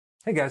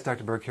Hey guys,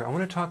 Dr. Berg here. I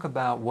want to talk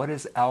about what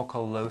is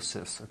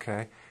alkalosis,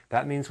 okay?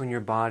 That means when your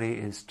body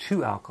is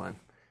too alkaline.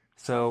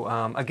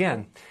 So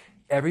again,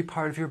 every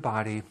part of your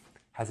body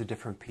has a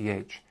different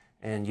pH.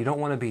 And you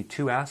don't want to be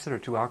too acid or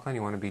too alkaline,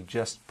 you want to be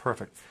just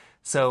perfect.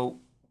 So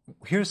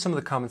here's some of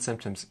the common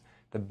symptoms.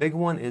 The big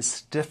one is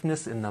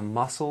stiffness in the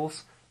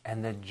muscles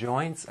and the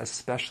joints,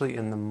 especially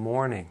in the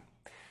morning.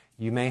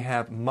 You may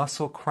have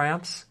muscle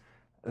cramps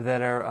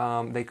that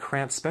are, they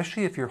cramp,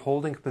 especially if you're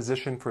holding a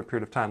position for a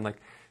period of time. Like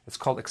it's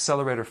called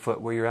accelerator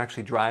foot, where you're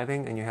actually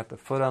driving and you have the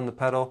foot on the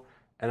pedal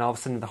and all of a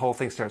sudden the whole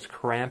thing starts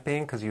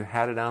cramping because you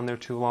had it on there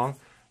too long.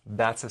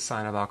 That's a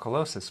sign of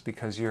alkalosis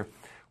because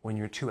when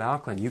you're too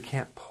alkaline, you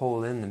can't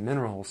pull in the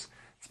minerals,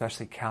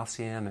 especially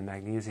calcium and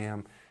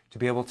magnesium, to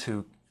be able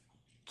to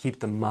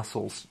keep the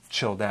muscles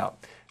chilled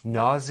out.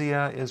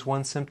 Nausea is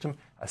one symptom,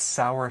 a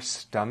sour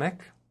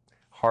stomach,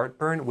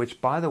 heartburn,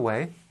 which by the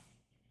way,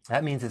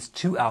 that means it's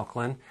too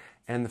alkaline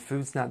and the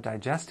food's not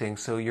digesting,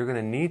 so you're going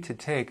to need to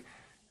take,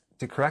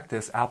 to correct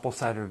this, apple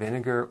cider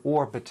vinegar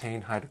or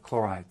Betaine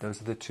hydrochloride.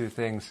 Those are the two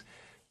things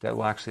that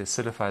will actually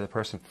acidify the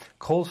person.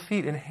 Cold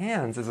feet and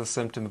hands is a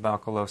symptom of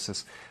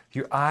alkalosis.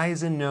 Your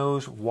eyes and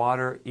nose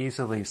water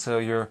easily, so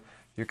you're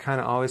kind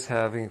of always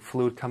having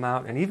fluid come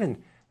out, and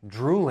even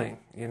drooling,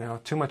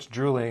 too much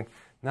drooling.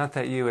 Not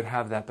that you would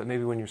have that, but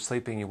maybe when you're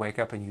sleeping you wake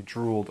up and you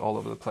drooled all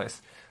over the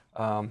place.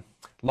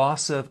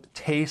 Loss of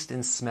taste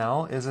and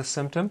smell is a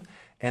symptom,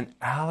 and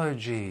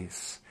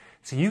allergies.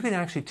 So you can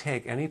actually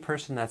take any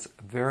person that's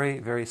very,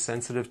 very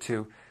sensitive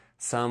to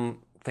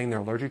something they're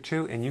allergic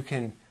to, and you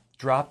can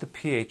drop the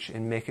pH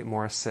and make it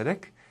more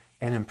acidic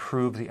and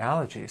improve the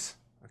allergies.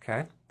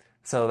 Okay?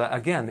 So that,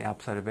 again, the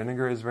apple cider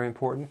vinegar is very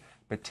important,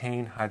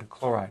 Betaine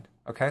hydrochloride.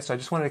 Okay? So I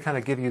just wanted to kind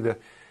of give you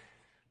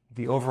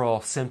the overall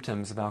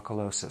symptoms of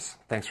alkalosis.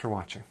 Thanks for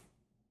watching.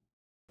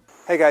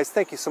 Hey guys,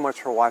 thank you so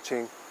much for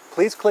watching.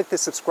 Please click the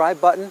subscribe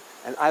button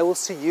and I will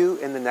see you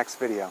in the next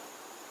video.